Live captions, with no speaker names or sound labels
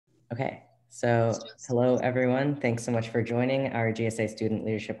Okay, so hello everyone. Thanks so much for joining our GSA Student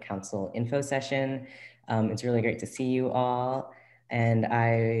Leadership Council info session. It's really great to see you all. And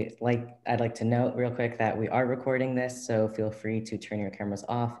I'd like to note real quick that we are recording this, so feel free to turn your cameras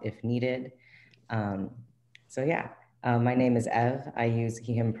off if needed. My name is Ev. I use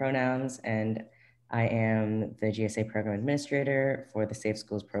he, him pronouns, and I am the GSA Program Administrator for the Safe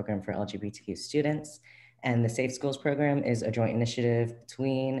Schools Program for LGBTQ students. And the Safe Schools program is a joint initiative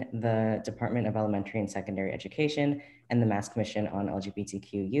between the Department of Elementary and Secondary Education and the Mass Commission on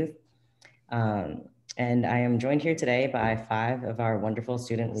LGBTQ Youth. And I am joined here today by 5 of our wonderful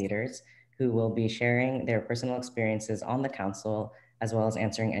student leaders who will be sharing their personal experiences on the council, as well as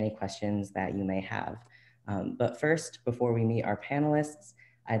answering any questions that you may have. But first, before we meet our panelists,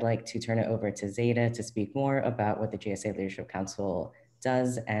 I'd like to turn it over to Zeta to speak more about what the GSA Leadership Council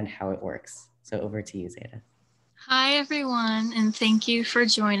does and how it works. So over to you, Zeta. Hi, everyone, and thank you for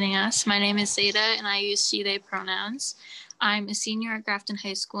joining us. My name is Zeta, and I use she, they pronouns. I'm a senior at Grafton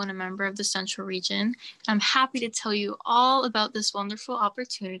High School and a member of the Central Region. I'm happy to tell you all about this wonderful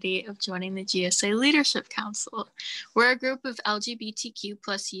opportunity of joining the GSA Leadership Council. We're a group of LGBTQ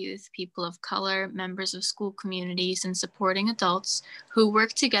plus youth, people of color, members of school communities, and supporting adults who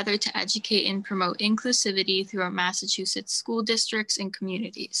work together to educate and promote inclusivity through our Massachusetts school districts and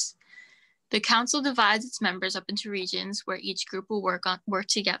communities. The council divides its members up into regions where each group will work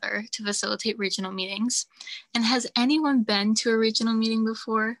together to facilitate regional meetings. And has anyone been to a regional meeting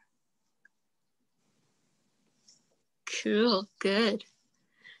before? Cool, good.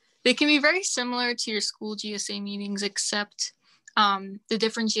 They can be very similar to your school GSA meetings, except the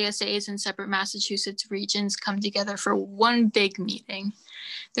different GSAs in separate Massachusetts regions come together for one big meeting.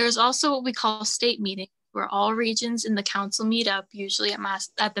 There's also what we call state meetings, where all regions in the council meet up, usually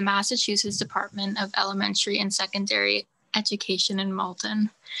at the Massachusetts Department of Elementary and Secondary Education in Malton.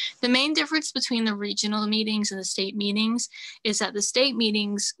 The main difference between the regional meetings and the state meetings is that the state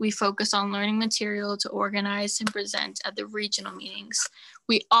meetings, we focus on learning material to organize and present at the regional meetings.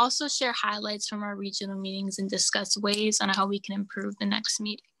 We also share highlights from our regional meetings and discuss ways on how we can improve the next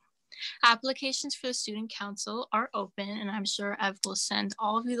meeting. Applications for the student council are open, and I'm sure Ev will send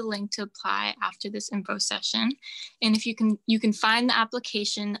all of you the link to apply after this info session. And if you can find the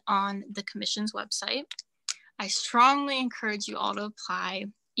application on the commission's website. I strongly encourage you all to apply,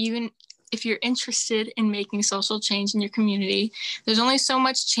 even if you're interested in making social change in your community. There's only so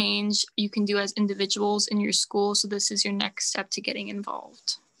much change you can do as individuals in your school, so this is your next step to getting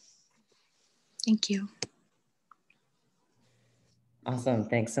involved. Thank you. Awesome.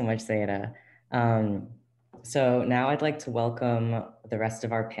 Thanks so much, Zeta. So now I'd like to welcome the rest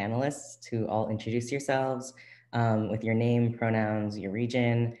of our panelists to all introduce yourselves with your name, pronouns, your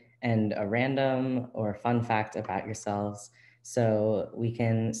region, and a random or fun fact about yourselves. So we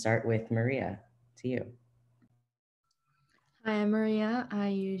can start with Maria. To you. Hi, I'm Maria. I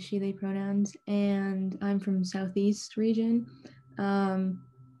use she, they pronouns, and I'm from Southeast region.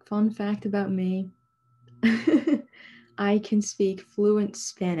 Fun fact about me. I can speak fluent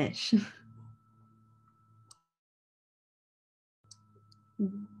Spanish.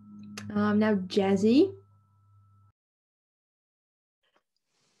 Now Jazzy.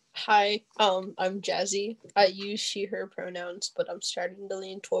 Hi, I'm Jazzy. I use she, her pronouns, but I'm starting to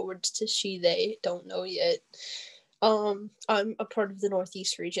lean towards to she, they, don't know yet. I'm a part of the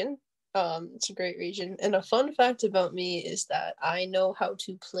Northeast region. It's a great region. And a fun fact about me is that I know how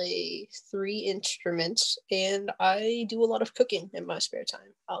to play 3 instruments, and I do a lot of cooking in my spare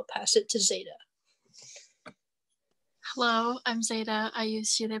time. I'll pass it to Zeta. Hello, I'm Zeta. I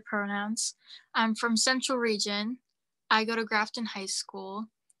use she, they pronouns. I'm from Central Region. I go to Grafton High School,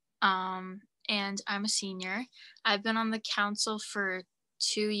 and I'm a senior. I've been on the council for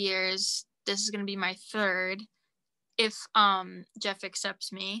 2 years. This is going to be my 3rd, if Jeff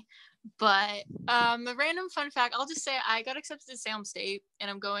accepts me. But a random fun fact, I'll just say I got accepted to Salem State,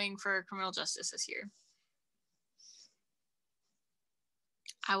 and I'm going for criminal justice this year.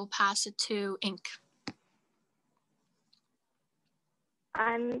 I will pass it to Ink.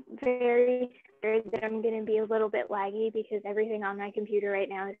 I'm very scared that I'm going to be a little bit laggy because everything on my computer right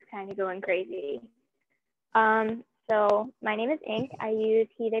now is kind of going crazy. So my name is Ink. I use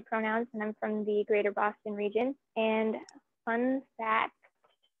he, they pronouns, and I'm from the greater Boston region. And fun fact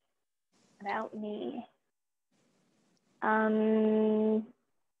about me. I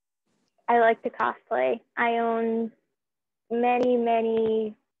like to cosplay. I own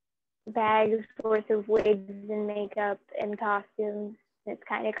many bags worth of wigs and makeup and costumes. It's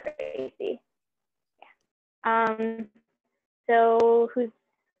kind of crazy. Yeah. So who's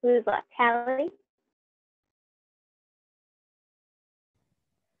left? Hallie?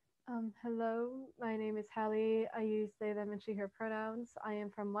 Hello, my name is Hallie. I use they, them, and she, her pronouns. I am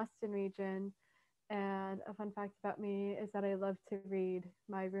from Western Region, and a fun fact about me is that I love to read.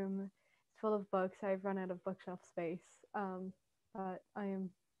 My room is full of books. I've run out of bookshelf space, but I am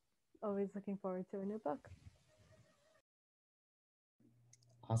always looking forward to a new book.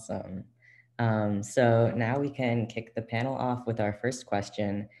 Awesome. So now we can kick the panel off with our first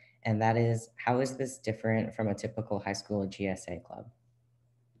question, and that is, how is this different from a typical high school GSA club?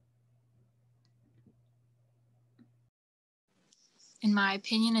 In my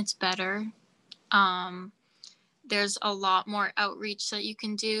opinion, it's better. There's a lot more outreach that you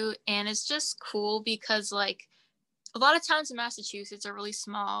can do, and it's just cool because like a lot of towns in Massachusetts are really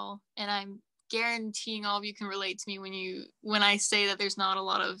small, and I'm guaranteeing all of you can relate to me when I say that there's not a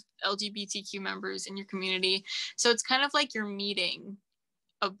lot of LGBTQ members in your community. So it's kind of like you're meeting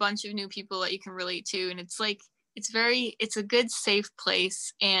a bunch of new people that you can relate to, and it's like it's a good safe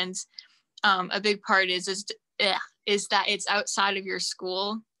place. And a big part is that it's outside of your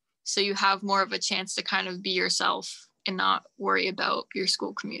school, so you have more of a chance to kind of be yourself and not worry about your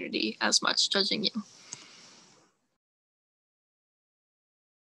school community as much judging you.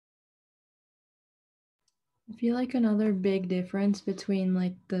 I feel like another big difference between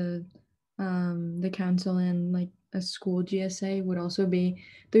like the council and like a school GSA would also be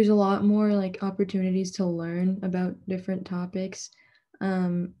there's a lot more like opportunities to learn about different topics,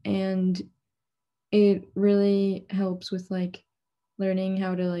 and it really helps with like learning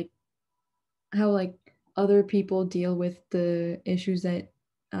how to how like other people deal with the issues that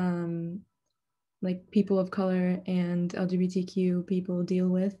like people of color and LGBTQ people deal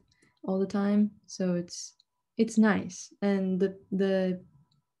with all the time. So it's nice, and the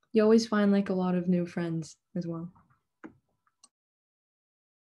you always find like a lot of new friends as well.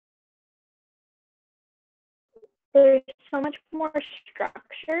 There's so much more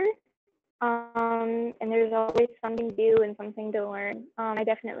structure, and there's always something to do and something to learn. I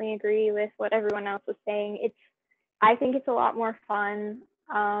definitely agree with what everyone else was saying. I think it's a lot more fun.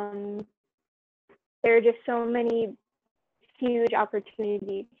 There are just so many huge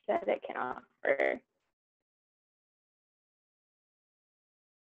opportunities that it can offer.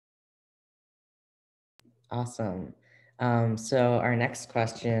 Awesome. So our next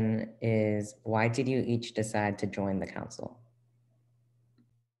question is, why did you each decide to join the council?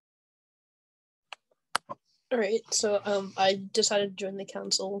 All right, so I decided to join the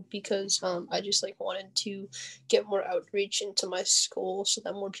council because I just like wanted to get more outreach into my school so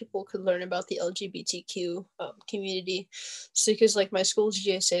that more people could learn about the LGBTQ community. So because like my school's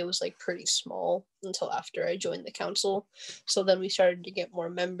GSA was like pretty small until after I joined the council, so then we started to get more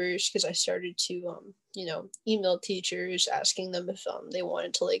members because I started to email teachers asking them if they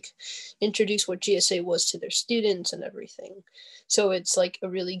wanted to like introduce what GSA was to their students and everything. So it's like a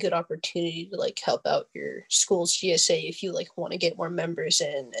really good opportunity to like help out your school's GSA if you like want to get more members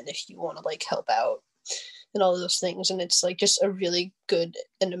in and if you want to like help out and all those things. And it's like just a really good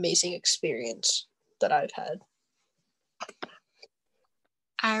and amazing experience that I've had.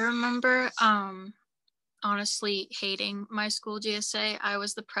 I remember honestly hating my school GSA. I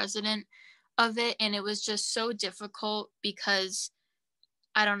was the president of it, and it was just so difficult because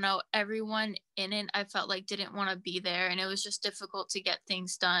I don't know, everyone in it I felt like didn't want to be there, and it was just difficult to get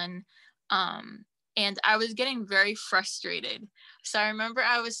things done. And I was getting very frustrated. So I remember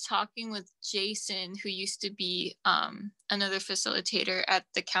I was talking with Jason, who used to be another facilitator at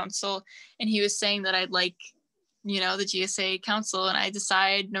the council, and he was saying that I'd like the GSA council, and I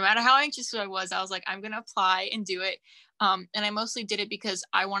decided no matter how anxious I was like, I'm gonna apply and do it. And I mostly did it because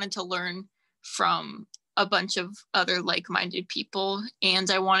I wanted to learn from a bunch of other like-minded people, and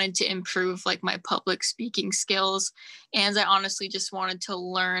I wanted to improve like my public speaking skills, and I honestly just wanted to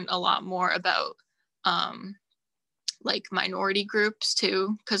learn a lot more about like minority groups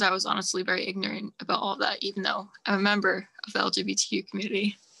too, because I was honestly very ignorant about all of that, even though I'm a member of the LGBTQ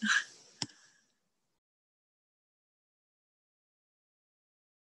community.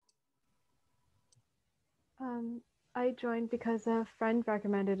 I joined because a friend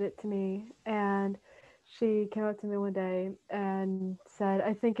recommended it to me, and she came up to me one day and said,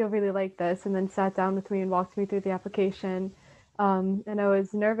 I think you'll really like this, and then sat down with me and walked me through the application. And I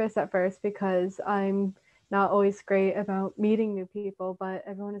was nervous at first because I'm not always great about meeting new people, but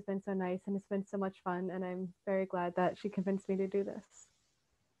everyone has been so nice and it's been so much fun, and I'm very glad that she convinced me to do this.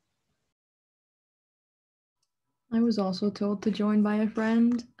 I was also told to join by a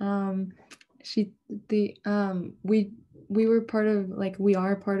friend. We were part of we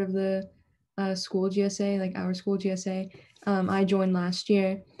are part of the school GSA, like our school GSA. I joined last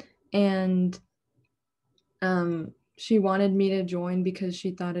year, and she wanted me to join because she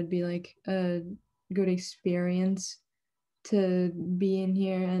thought it'd be like a good experience to be in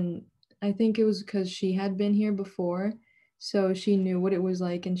here. And I think it was because she had been here before, so she knew what it was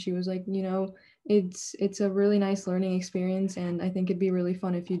like, and she was like, it's a really nice learning experience, and I think it'd be really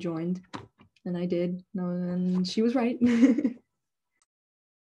fun if you joined. And I did. No, and she was right.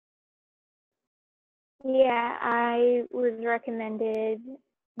 Yeah, I was recommended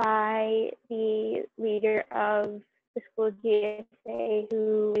by the leader of the school GSA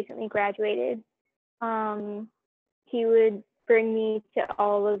who recently graduated. He would bring me to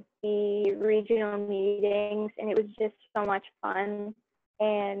all of the regional meetings, and it was just so much fun.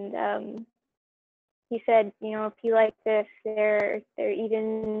 And he said, if you like this, there are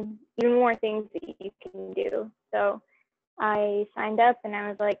even more things that you can do. So I signed up, and I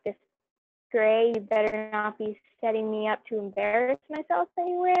was like, this Gray, you better not be setting me up to embarrass myself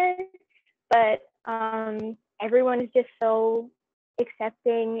anywhere. But everyone is just so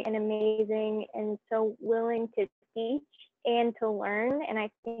accepting and amazing and so willing to teach and to learn. And I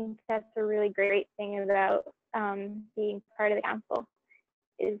think that's a really great thing about being part of the council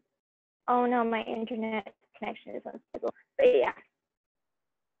is, oh no, my internet connection is unstable. But yeah.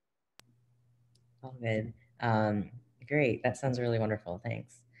 All good. Great. That sounds really wonderful.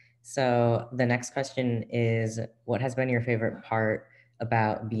 Thanks. So the next question is, what has been your favorite part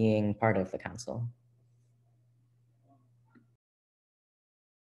about being part of the council?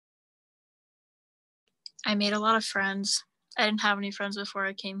 I made a lot of friends. I didn't have any friends before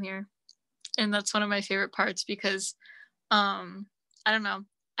I came here. And that's one of my favorite parts because, I don't know,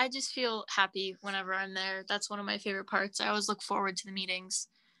 I just feel happy whenever I'm there. That's one of my favorite parts. I always look forward to the meetings.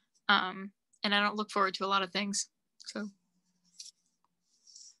 And I don't look forward to a lot of things. So.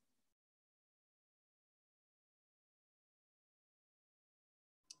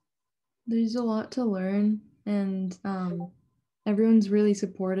 There's a lot to learn, and everyone's really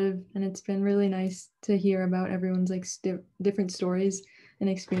supportive, and it's been really nice to hear about everyone's like different stories and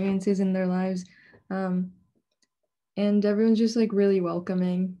experiences in their lives. And everyone's just like really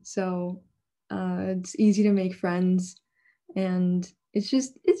welcoming, so it's easy to make friends, and it's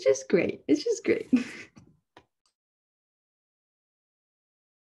just great. It's just great.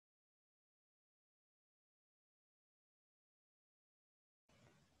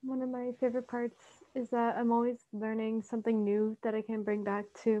 One of my favorite parts is that I'm always learning something new that I can bring back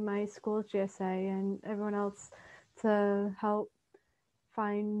to my school GSA and everyone else to help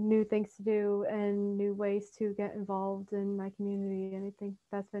find new things to do and new ways to get involved in my community. And I think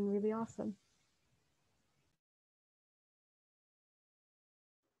that's been really awesome.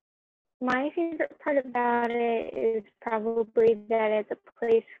 My favorite part about it is probably that it's a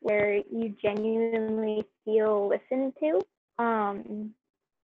place where you genuinely feel listened to.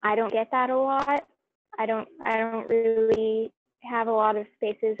 I don't get that a lot. I don't really have a lot of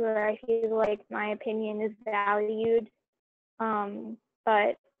spaces where I feel like my opinion is valued.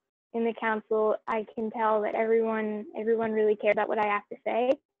 But in the council, I can tell that everyone really cares about what I have to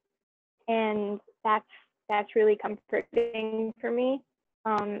say, and that's really comforting for me.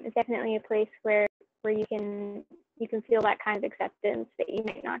 It's definitely a place where you can feel that kind of acceptance that you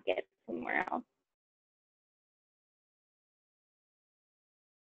might not get somewhere else.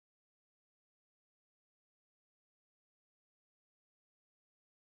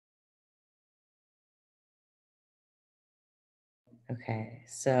 Okay,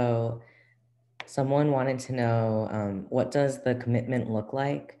 so someone wanted to know, what does the commitment look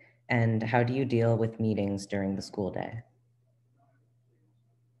like, and how do you deal with meetings during the school day?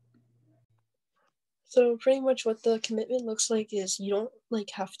 So pretty much what the commitment looks like is you don't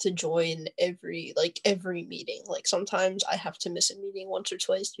have to join every meeting. Like sometimes I have to miss a meeting once or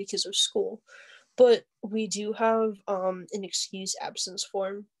twice because of school. But we do have an excuse absence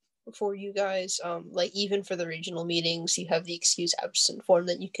form for you guys. Like even for the regional meetings, you have the excuse absent form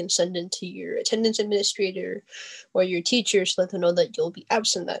that you can send into your attendance administrator or your teachers to let them know that you'll be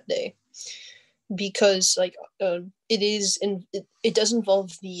absent that day. Because it does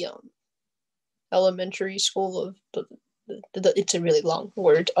involve the elementary school of it's a really long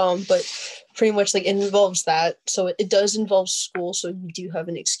word, but pretty much it involves that. So it does involve school, so you do have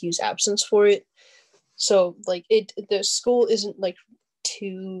an excuse absence for it. So the school isn't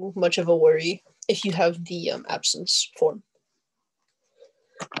too much of a worry if you have the absence form.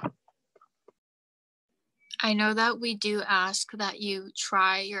 I know that we do ask that you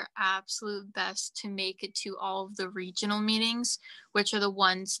try your absolute best to make it to all of the regional meetings, which are the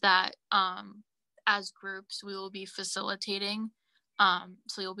ones that as groups we will be facilitating.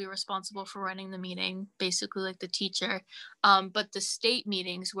 So you'll be responsible for running the meeting, basically like the teacher. But the state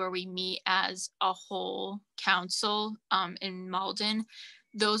meetings where we meet as a whole council in Malden,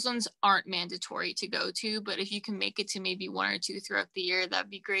 those ones aren't mandatory to go to, but if you can make it to maybe one or two throughout the year, that'd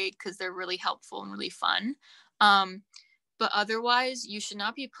be great because they're really helpful and really fun. But otherwise, you should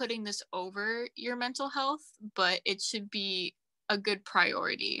not be putting this over your mental health, but it should be a good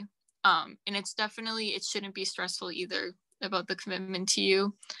priority. And it's definitely, it shouldn't be stressful either about the commitment to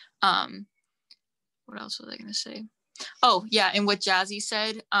you. What else was I going to say? Oh, yeah. And what Jazzy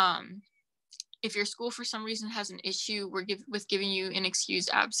said, if your school for some reason has an issue with giving you an excused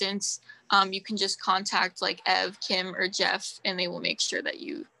absence, you can just contact like Ev, Kim, or Jeff, and they will make sure that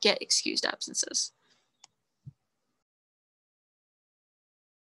you get excused absences.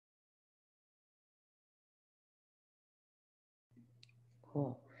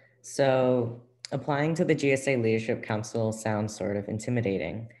 Cool. So applying to the GSA Leadership Council sounds sort of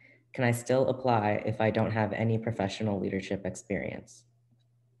intimidating. Can I still apply if I don't have any professional leadership experience?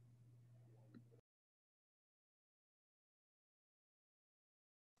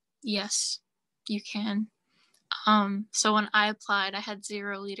 Yes, you can. So when I applied, I had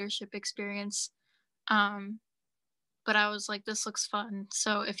 0 leadership experience. But I was like, this looks fun.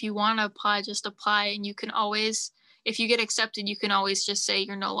 So if you want to apply, just apply. And you can always, if you get accepted, you can always just say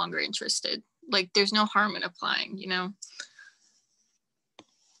you're no longer interested. Like there's no harm in applying, you know?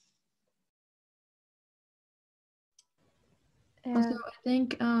 Also, I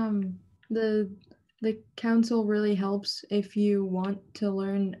think the council really helps if you want to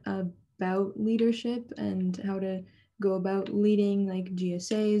learn about leadership and how to go about leading like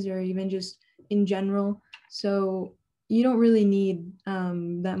GSAs or even just in general. So you don't really need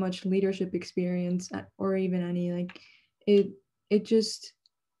that much leadership experience or even any like it just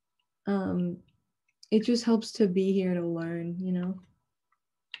it just helps to be here to learn, you know.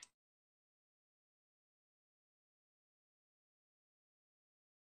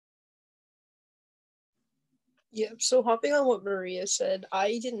 Yeah, so hopping on what Maria said,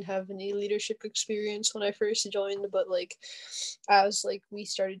 I didn't have any leadership experience when I first joined, but like as like we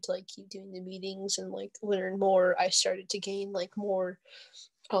started to like keep doing the meetings and like learn more, I started to gain like more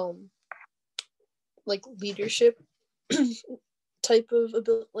like leadership type of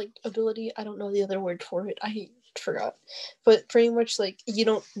ability. I don't know the other word for it. I forgot. But pretty much like you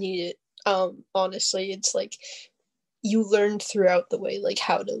don't need it. Honestly, it's like you learn throughout the way like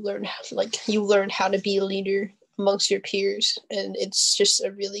how to learn, like you learn how to be a leader amongst your peers, and it's just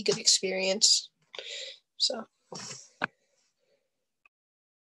a really good experience. So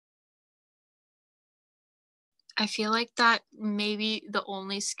I feel like that maybe the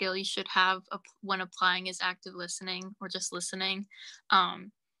only skill you should have when applying is active listening or just listening.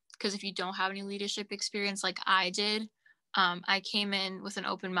 Because if you don't have any leadership experience like I did, I came in with an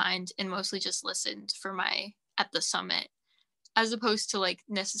open mind and mostly just listened at the summit, as opposed to like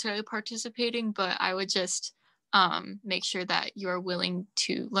necessarily participating, but I would just make sure that you are willing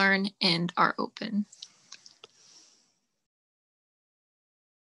to learn and are open.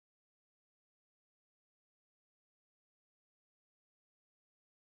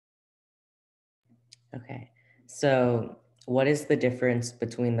 Okay, so what is the difference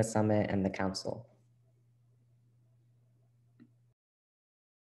between the summit and the council?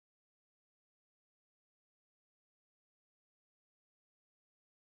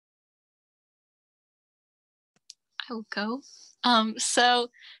 I will go. So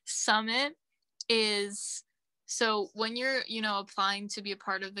summit is, so when you're, applying to be a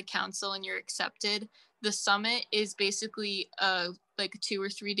part of the council and you're accepted, the summit is basically like a 2 or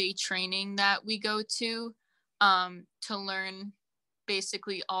 3 day training that we go to learn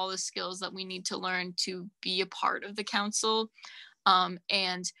basically all the skills that we need to learn to be a part of the council,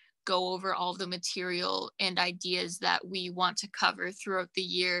 and go over all the material and ideas that we want to cover throughout the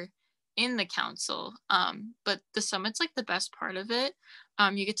year in the council. But the summit's like the best part of it.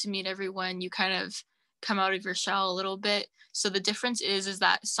 You get to meet everyone, you kind of come out of your shell a little bit. So the difference is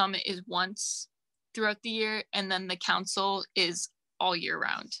that summit is once throughout the year, and then the council is all year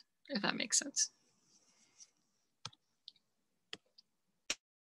round, if that makes sense.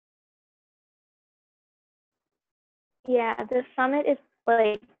 Yeah, the summit is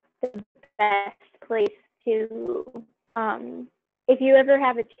like the best place to, if you ever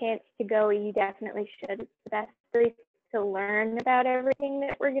have a chance to go, you definitely should. It's the best place to learn about everything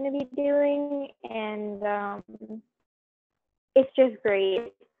that we're going to be doing, and it's just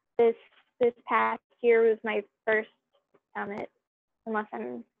great. This past year was my first summit, unless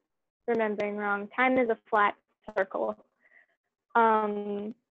I'm remembering wrong. Time is a flat circle.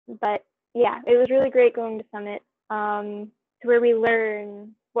 But yeah, it was really great going to summit. to where we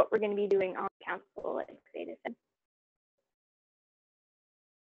learn what we're going to be doing on council, like Zeta said.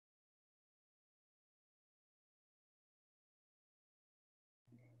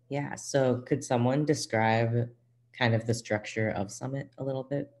 Yeah, so could someone describe kind of the structure of Summit a little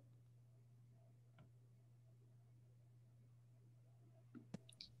bit?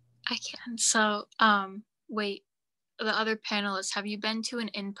 I can. So, wait, the other panelists, have you been to an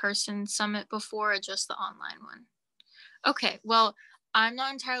in-person summit before or just the online one? Okay, well, I'm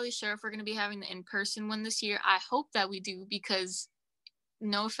not entirely sure if we're going to be having the in-person one this year. I hope that we do because,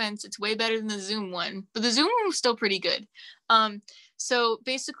 no offense, it's way better than the Zoom one, but the Zoom one was still pretty good. So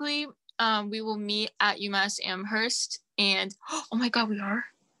basically, we will meet at UMass Amherst, and oh my God, we are?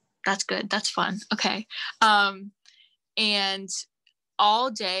 That's good. That's fun. Okay. And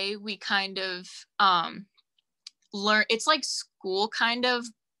all day we kind of learn. It's like school kind of,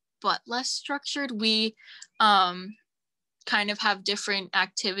 but less structured. We kind of have different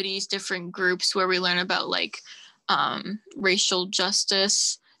activities, different groups where we learn about like racial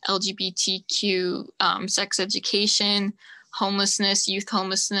justice, LGBTQ, sex education, homelessness, youth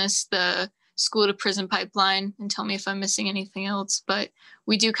homelessness, the school to prison pipeline, and tell me if I'm missing anything else. But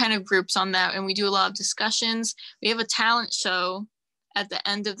we do kind of groups on that, and we do a lot of discussions. We have a talent show at the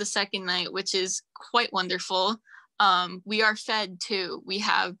end of the second night, which is quite wonderful. We are fed too. We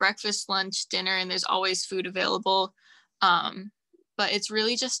have breakfast, lunch, dinner, and there's always food available. But it's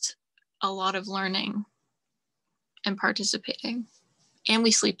really just a lot of learning and participating, and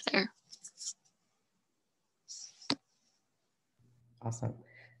we sleep there. Awesome.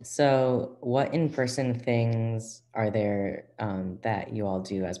 So what in-person things are there that you all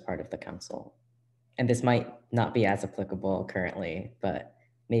do as part of the council? And this might not be as applicable currently, but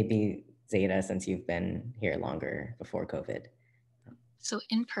maybe Zeta, since you've been here longer before COVID. So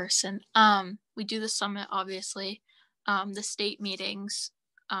in person, we do the summit, obviously, the state meetings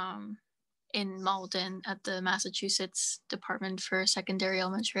in Malden at the Massachusetts Department for Secondary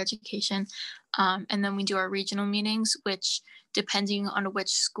Elementary Education. And then we do our regional meetings, which depending on which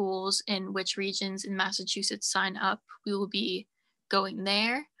schools in which regions in Massachusetts sign up, we will be going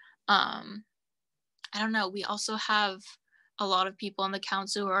there. I don't know, we also have a lot of people on the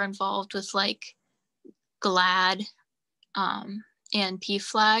council who are involved with like GLAD and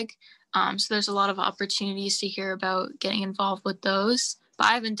PFLAG. So there's a lot of opportunities to hear about getting involved with those. But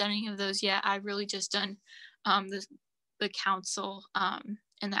I haven't done any of those yet. I've really just done the council and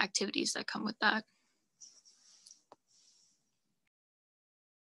the activities that come with that.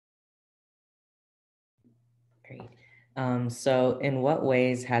 Great. So in what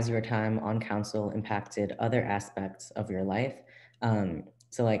ways has your time on council impacted other aspects of your life?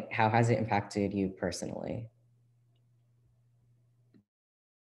 So like, how has it impacted you personally?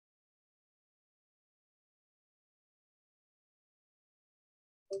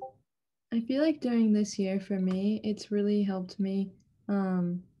 I feel like during this year for me, it's really helped me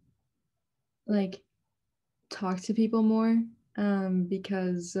like talk to people more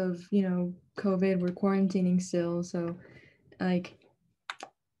because of, you know, COVID, we're quarantining still. So like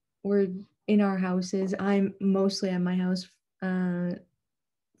we're in our houses. I'm mostly at my house for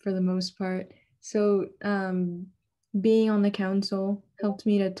the most part. So being on the council helped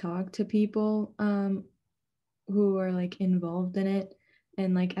me to talk to people who are like involved in it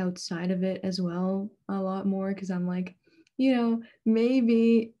and like outside of it as well a lot more, because I'm like, you know,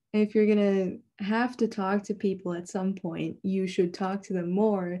 maybe if you're gonna have to talk to people at some point, you should talk to them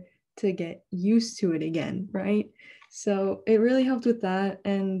more to get used to it again, right? So it really helped with that.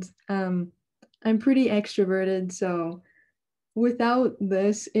 And I'm pretty extroverted, so without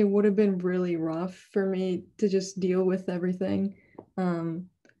this it would have been really rough for me to just deal with everything.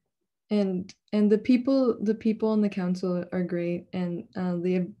 And the people in the council are great, and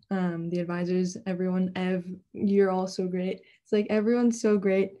the advisors, everyone. Ev, you're all so great. It's like everyone's so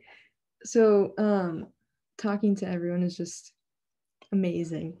great. So talking to everyone is just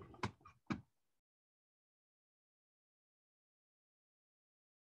amazing.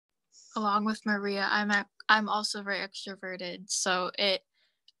 Along with Maria, I'm also very extroverted, so it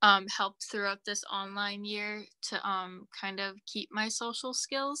helped throughout this online year to kind of keep my social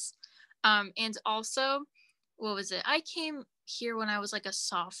skills. And also, what was it? I came here when I was like a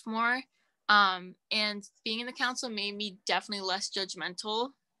sophomore, and being in the council made me definitely less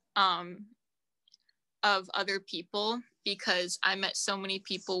judgmental of other people, because I met so many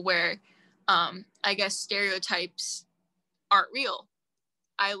people where I guess stereotypes aren't real.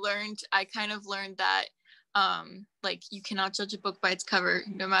 I kind of learned that like you cannot judge a book by its cover,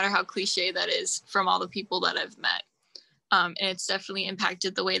 no matter how cliche that is, from all the people that I've met. And it's definitely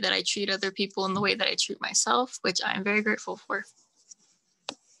impacted the way that I treat other people and the way that I treat myself, which I'm very grateful for.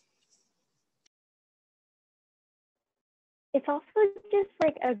 It's also just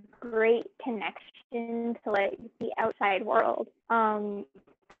like a great connection to like the outside world. I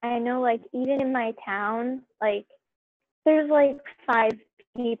know like even in my town, like there's like 5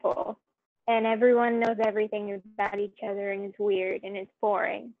 people and everyone knows everything about each other and it's weird and it's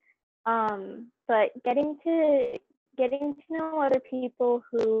boring. But getting to know other people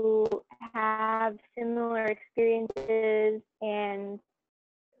who have similar experiences and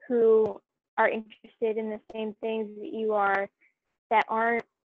who are interested in the same things that you are, that aren't,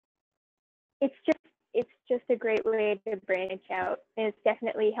 it's just a great way to branch out. And it's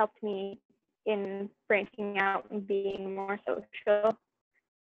definitely helped me in branching out and being more social.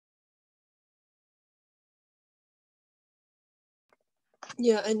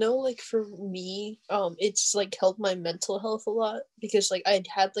 Yeah, I know like for me, it's like helped my mental health a lot because like I'd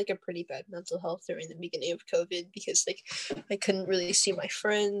had like a pretty bad mental health during the beginning of COVID because like I couldn't really see my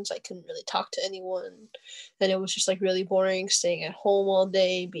friends, I couldn't really talk to anyone, and it was just like really boring staying at home all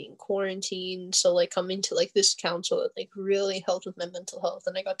day, being quarantined. So like coming to like this council, it like really helped with my mental health,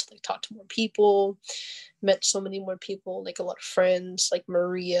 and I got to like talk to more people, met so many more people, like a lot of friends, like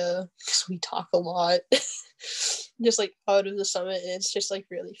Maria, because we talk a lot. Just like out of the summit, and it's just like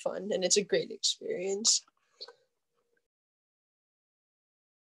really fun and it's a great experience.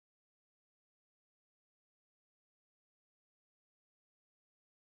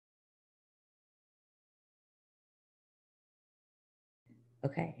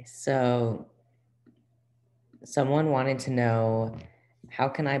 Okay, so someone wanted to know, how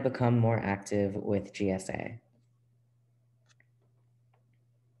can I become more active with GSA?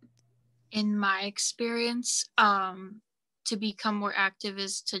 In my experience, to become more active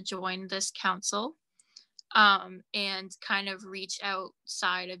is to join this council and kind of reach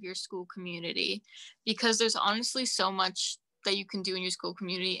outside of your school community, because there's honestly so much that you can do in your school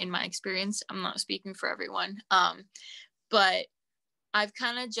community. In my experience, I'm not speaking for everyone, but I've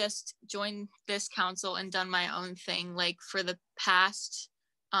kind of just joined this council and done my own thing. Like for the past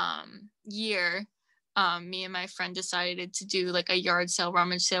year, me and my friend decided to do like a yard sale,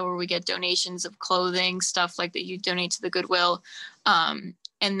 rummage sale, where we get donations of clothing, stuff like that you donate to the Goodwill. And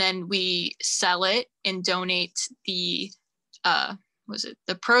then we sell it and donate the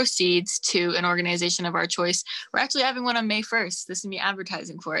the proceeds to an organization of our choice. We're actually having one on May 1st. This is me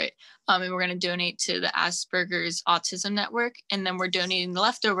advertising for it. And we're going to donate to the Asperger's Autism Network. And then we're donating the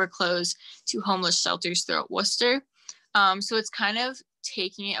leftover clothes to homeless shelters throughout Worcester. So it's kind of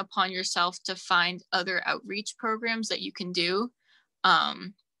taking it upon yourself to find other outreach programs that you can do.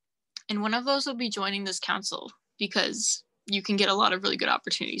 And one of those will be joining this council, because you can get a lot of really good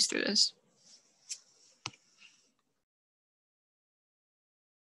opportunities through this.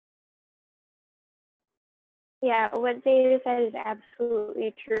 Yeah, what Xavier said is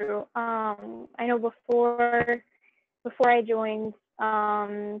absolutely true. I know before I joined,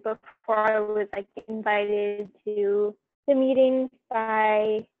 before I was like invited to the meetings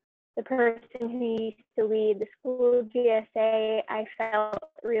by the person who used to lead the school GSA, I felt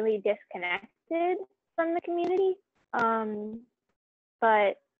really disconnected from the community.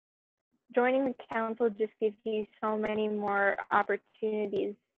 But joining the council just gives you so many more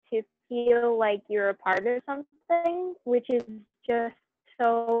opportunities to feel like you're a part of something, which is just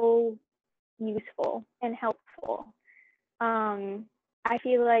so useful and helpful. I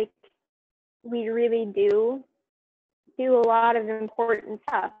feel like we really do a lot of important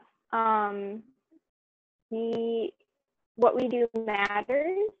stuff. What we do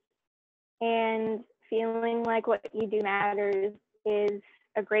matters, and feeling like what you do matters is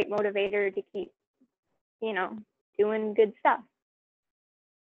a great motivator to keep, doing good stuff.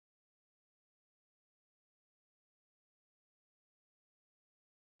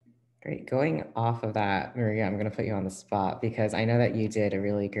 Great. Going off of that, Maria, I'm going to put you on the spot because I know that you did a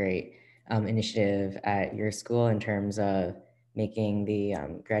really great initiative at your school in terms of making the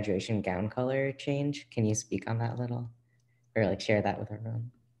graduation gown color change. Can you speak on that a little, or like share that with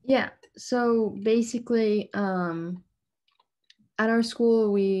everyone? Yeah. So basically, at our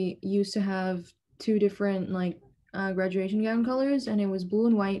school, we used to have 2 different like graduation gown colors, and it was blue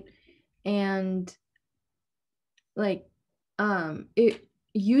and white. And like, it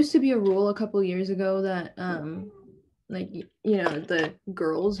used to be a rule a couple years ago that like the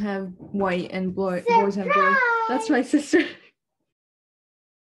girls have white and boys have blue. That's my sister.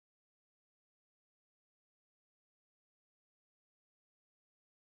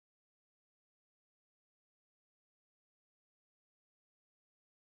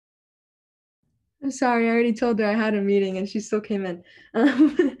 I'm sorry, I already told her I had a meeting and she still came in.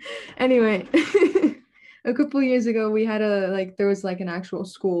 Anyway, a couple years ago we had there was like an actual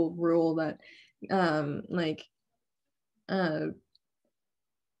school rule that like uh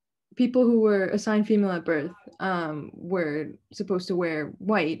people who were assigned female at birth were supposed to wear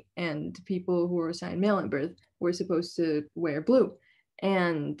white, and people who were assigned male at birth were supposed to wear blue.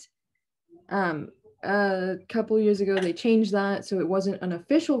 And um, a couple years ago, they changed that, so it wasn't an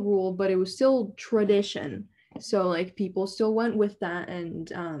official rule, but it was still tradition. So like people still went with that,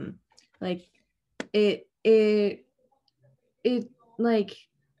 and like it it like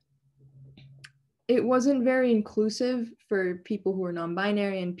it wasn't very inclusive for people who were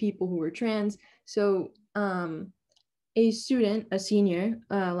non-binary and people who were trans. So a student, a senior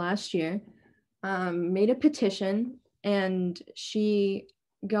last year, made a petition, and she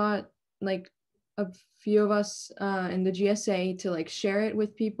got like a few of us in the GSA to like share it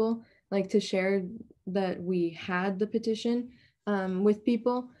with people, like to share that we had the petition with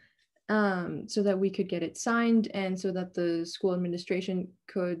people, so that we could get it signed and so that the school administration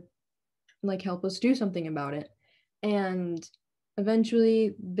could like help us do something about it. And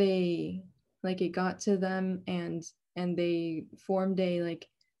eventually they like it got to them, and they formed a like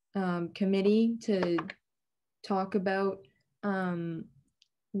committee to talk about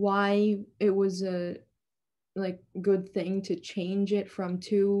why it was a like good thing to change it from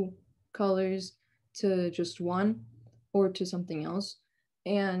two colors to just one, or to something else.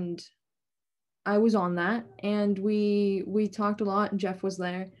 And I was on that, and we talked a lot. Jeff was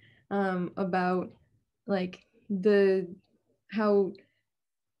there about like the how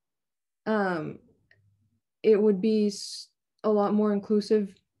um it would be a lot more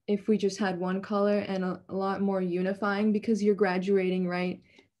inclusive if we just had one color, and a lot more unifying, because you're graduating, right?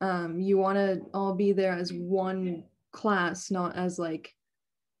 You want to all be there as one class, not as like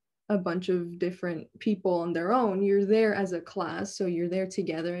a bunch of different people on their own. You're there as a class, so you're there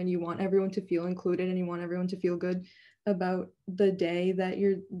together, and you want everyone to feel included, and you want everyone to feel good about the day that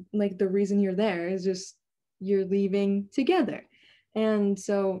you're like the reason you're there is just you're leaving together. And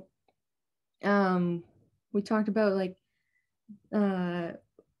so we talked about like uh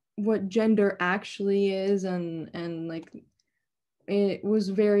what gender actually is, and like it was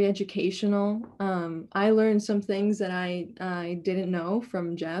very educational. I learned some things that I didn't know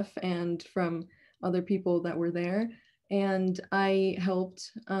from Jeff and from other people that were there, and I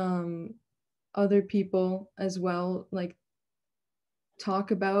helped other people as well, like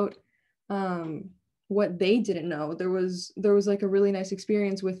talk about what they didn't know. There was like a really nice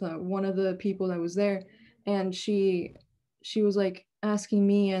experience with one of the people that was there, and she was like asking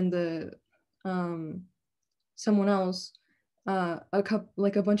me and the someone else a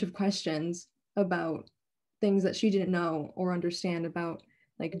bunch of questions about things that she didn't know or understand about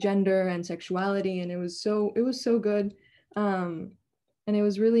like gender and sexuality, and it was so good. um and it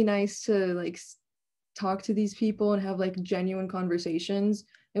was really nice to like talk to these people and have like genuine conversations.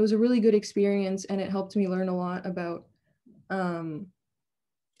 It was a really good experience, and it helped me learn a lot about um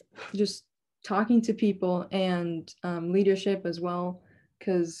just talking to people, and leadership as well,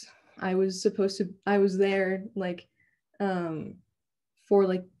 because I was there like um for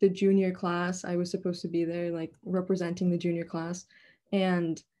like the junior class. I was supposed to be there like representing the junior class,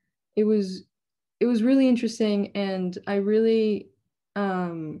 and it was it was really interesting. And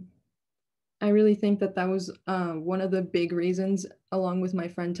um I really think that that was one of the big reasons, along with my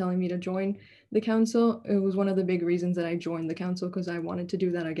friend telling me to join the council. It was one of the big reasons that I joined the council, because I wanted to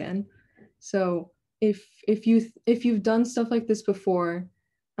do that again. So if you've done stuff like this before,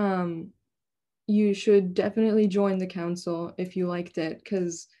 um, you should definitely join the council if you liked it,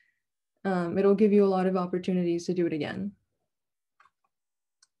 because it'll give you a lot of opportunities to do it again.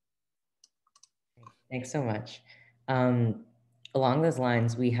 Thanks so much. Along those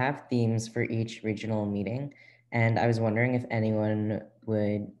lines, we have themes for each regional meeting, and I was wondering if anyone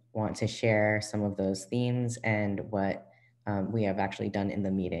would want to share some of those themes and what we have actually done in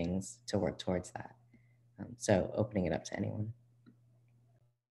the meetings to work towards that. So opening it up to anyone.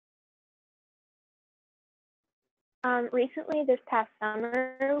 Recently, this past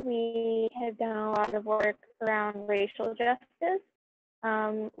summer, we have done a lot of work around racial justice,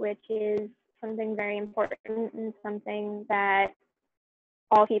 which is something very important and something that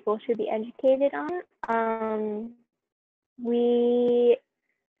all people should be educated on. We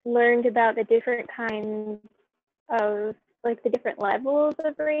learned about the different kinds of, like the different levels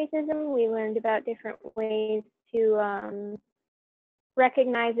of racism. We learned about different ways to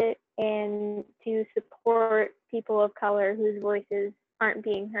recognize it and to support people of color whose voices aren't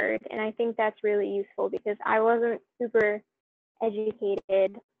being heard. And I think that's really useful, because I wasn't super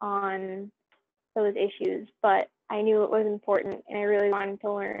educated on those issues, but I knew it was important and I really wanted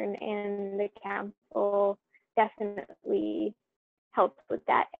to learn, and the council definitely helped with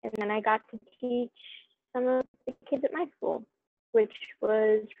that. And then I got to teach some of the kids at my school, which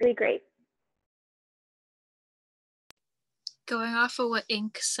was really great. Going off of what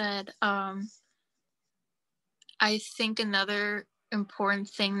Ink said, I think another important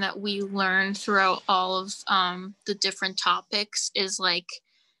thing that we learn throughout all of the different topics is like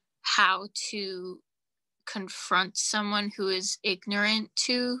how to confront someone who is ignorant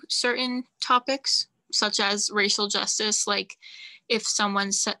to certain topics, such as racial justice. Like if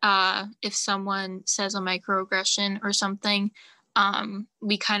someone says a microaggression or something,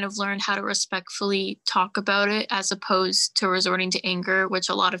 we kind of learn how to respectfully talk about it as opposed to resorting to anger, which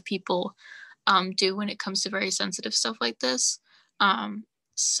a lot of people do when it comes to very sensitive stuff like this.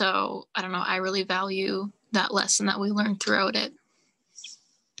 So I don't know, I really value that lesson that we learned throughout it.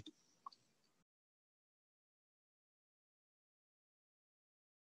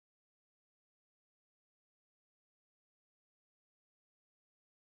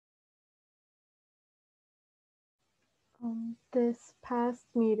 This past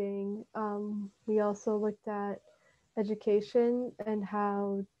meeting, we also looked at education and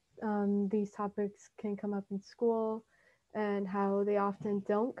how these topics can come up in school and how they often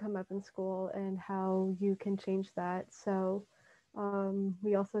don't come up in school and how you can change that. So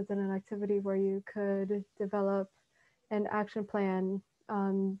we also did an activity where you could develop an action plan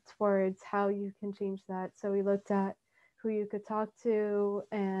towards how you can change that. So we looked at who you could talk to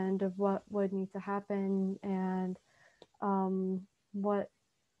and of what would need to happen and what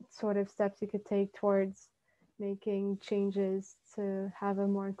sort of steps you could take towards making changes to have a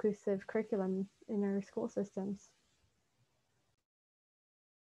more inclusive curriculum in our school systems.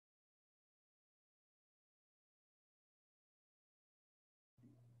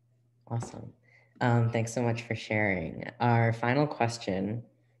 Awesome. Thanks so much for sharing. Our final question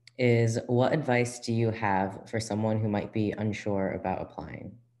is, what advice do you have for someone who might be unsure about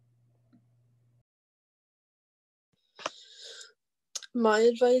applying? My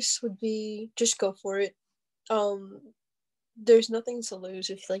advice would be just go for it. There's nothing to lose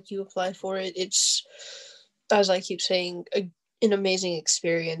if like you apply for it. It's, as I keep saying, an amazing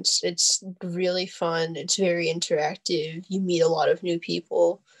experience. It's really fun. It's very interactive. You meet a lot of new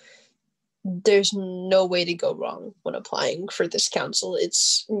people. There's no way to go wrong when applying for this council.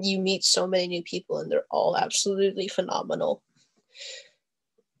 It's, you meet so many new people and they're all absolutely phenomenal.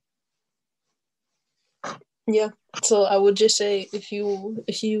 Yeah, so I would just say if you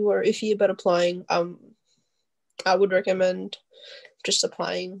are iffy about applying, I would recommend just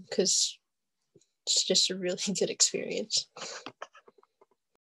applying because it's just a really good experience.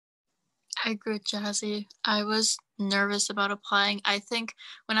 I agree with Jazzy. I was nervous about applying. I think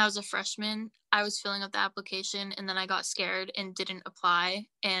when I was a freshman, I was filling out the application and then I got scared and didn't apply.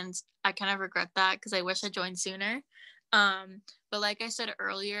 And I kind of regret that because I wish I joined sooner. But like I said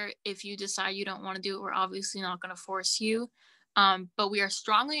earlier, if you decide you don't want to do it, we're obviously not going to force you. But we are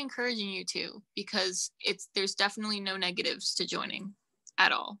strongly encouraging you to, because there's definitely no negatives to joining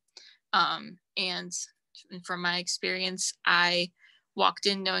at all. And from my experience, I walked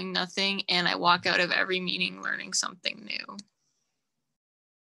in knowing nothing and I walk out of every meeting learning something new.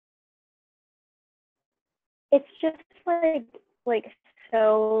 It's just like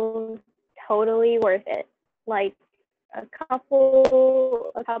so totally worth it. Like a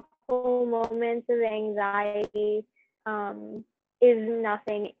couple moments of anxiety is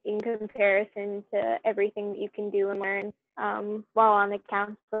nothing in comparison to everything that you can do and learn while on the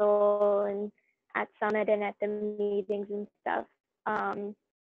council and at Summit and at the meetings and stuff.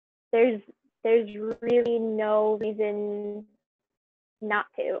 There's really no reason not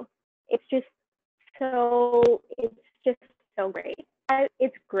to. It's just so great.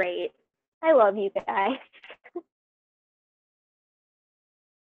 It's great. I love you guys.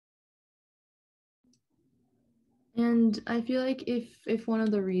 And I feel like if one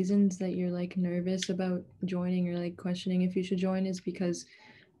of the reasons that you're like nervous about joining or like questioning if you should join is because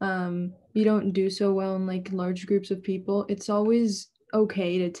you don't do so well in like large groups of people, it's always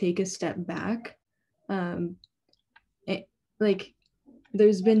okay to take a step back. Like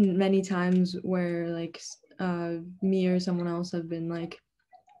there's been many times where like me or someone else have been like,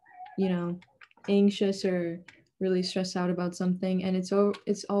 you know, anxious or really stressed out about something, and it's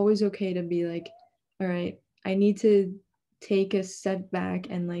always okay to be like, all right, I need to take a step back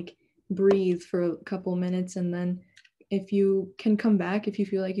and like breathe for a couple minutes, and then if you can come back, if you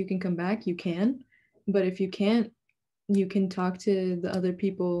feel like you can come back, you can. But if you can't, you can talk to the other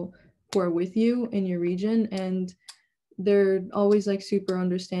people who are with you in your region and they're always like super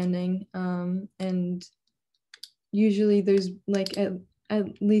understanding, and usually there's like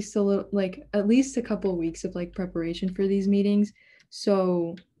at least a little, like at least a couple of weeks of like preparation for these meetings,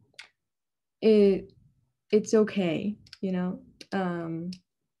 so it's okay, you know.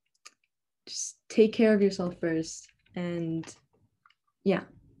 Just take care of yourself first, and yeah.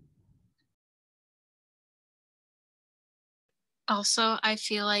 Also, I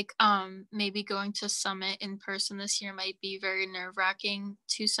feel like maybe going to Summit in person this year might be very nerve-wracking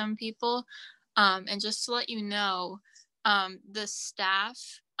to some people. And just to let you know, the staff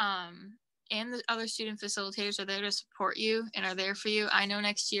and the other student facilitators are there to support you and are there for you. I know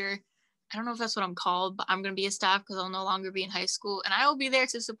next year, I don't know if that's what I'm called, but I'm going to be a staff because I'll no longer be in high school. And I will be there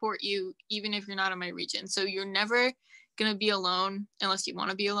to support you even if you're not in my region. So you're never going to be alone unless you want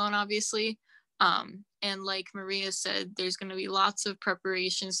to be alone, obviously. And like Maria said, there's going to be lots of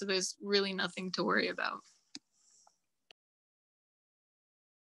preparation, so there's really nothing to worry about.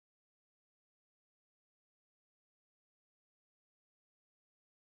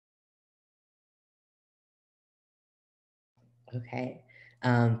 Okay.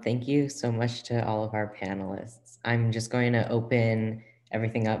 Thank you so much to all of our panelists. I'm just going to open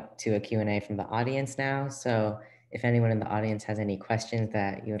everything up to a Q&A from the audience now. So if anyone in the audience has any questions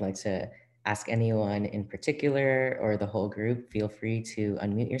that you would like to ask anyone in particular or the whole group, feel free to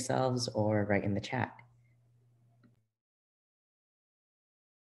unmute yourselves or write in the chat.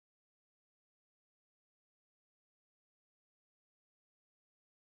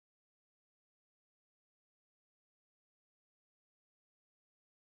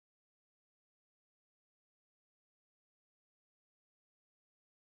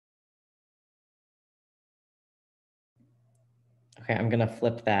 Okay, I'm gonna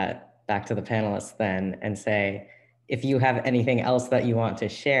flip that back to the panelists then and say, if you have anything else that you want to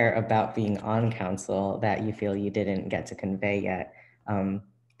share about being on council that you feel you didn't get to convey yet,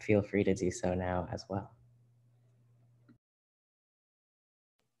 feel free to do so now as well.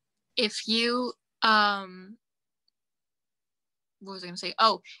 If you, what was I gonna say?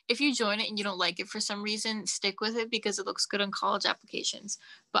 Oh, if you join it and you don't like it for some reason, stick with it because it looks good on college applications.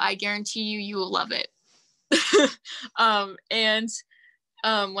 But I guarantee you, you will love it.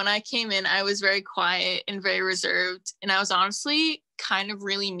 When I came in, I was very quiet and very reserved, and I was honestly kind of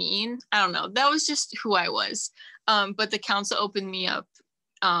really mean. I don't know. That was just who I was. But the council opened me up,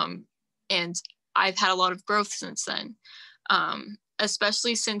 and I've had a lot of growth since then.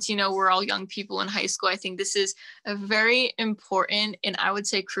 Especially since, you know, we're all young people in high school. I think this is a very important and I would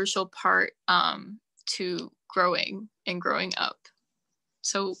say crucial part to growing and growing up.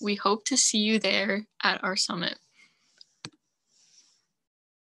 So we hope to see you there at our summit.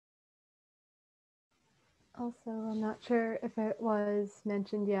 Also, I'm not sure if it was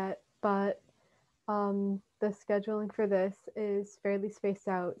mentioned yet, but the scheduling for this is fairly spaced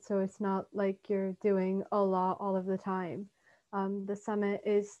out, so it's not like you're doing a lot all of the time. The summit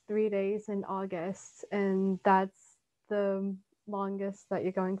is 3 days in August, and that's the longest that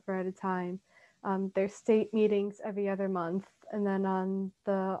you're going for at a time. There's state meetings every other month, and then on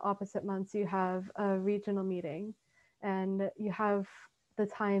the opposite months, you have a regional meeting, and you have the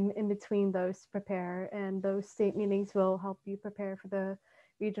time in between those to prepare, and those state meetings will help you prepare for the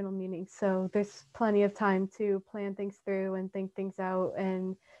regional meetings. So there's plenty of time to plan things through and think things out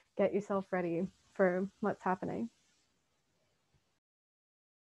and get yourself ready for what's happening.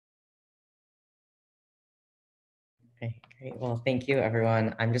 Okay, great. Well, thank you,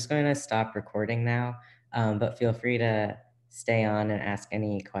 everyone. I'm just going to stop recording now, but feel free to stay on and ask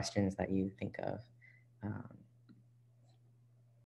any questions that you think of.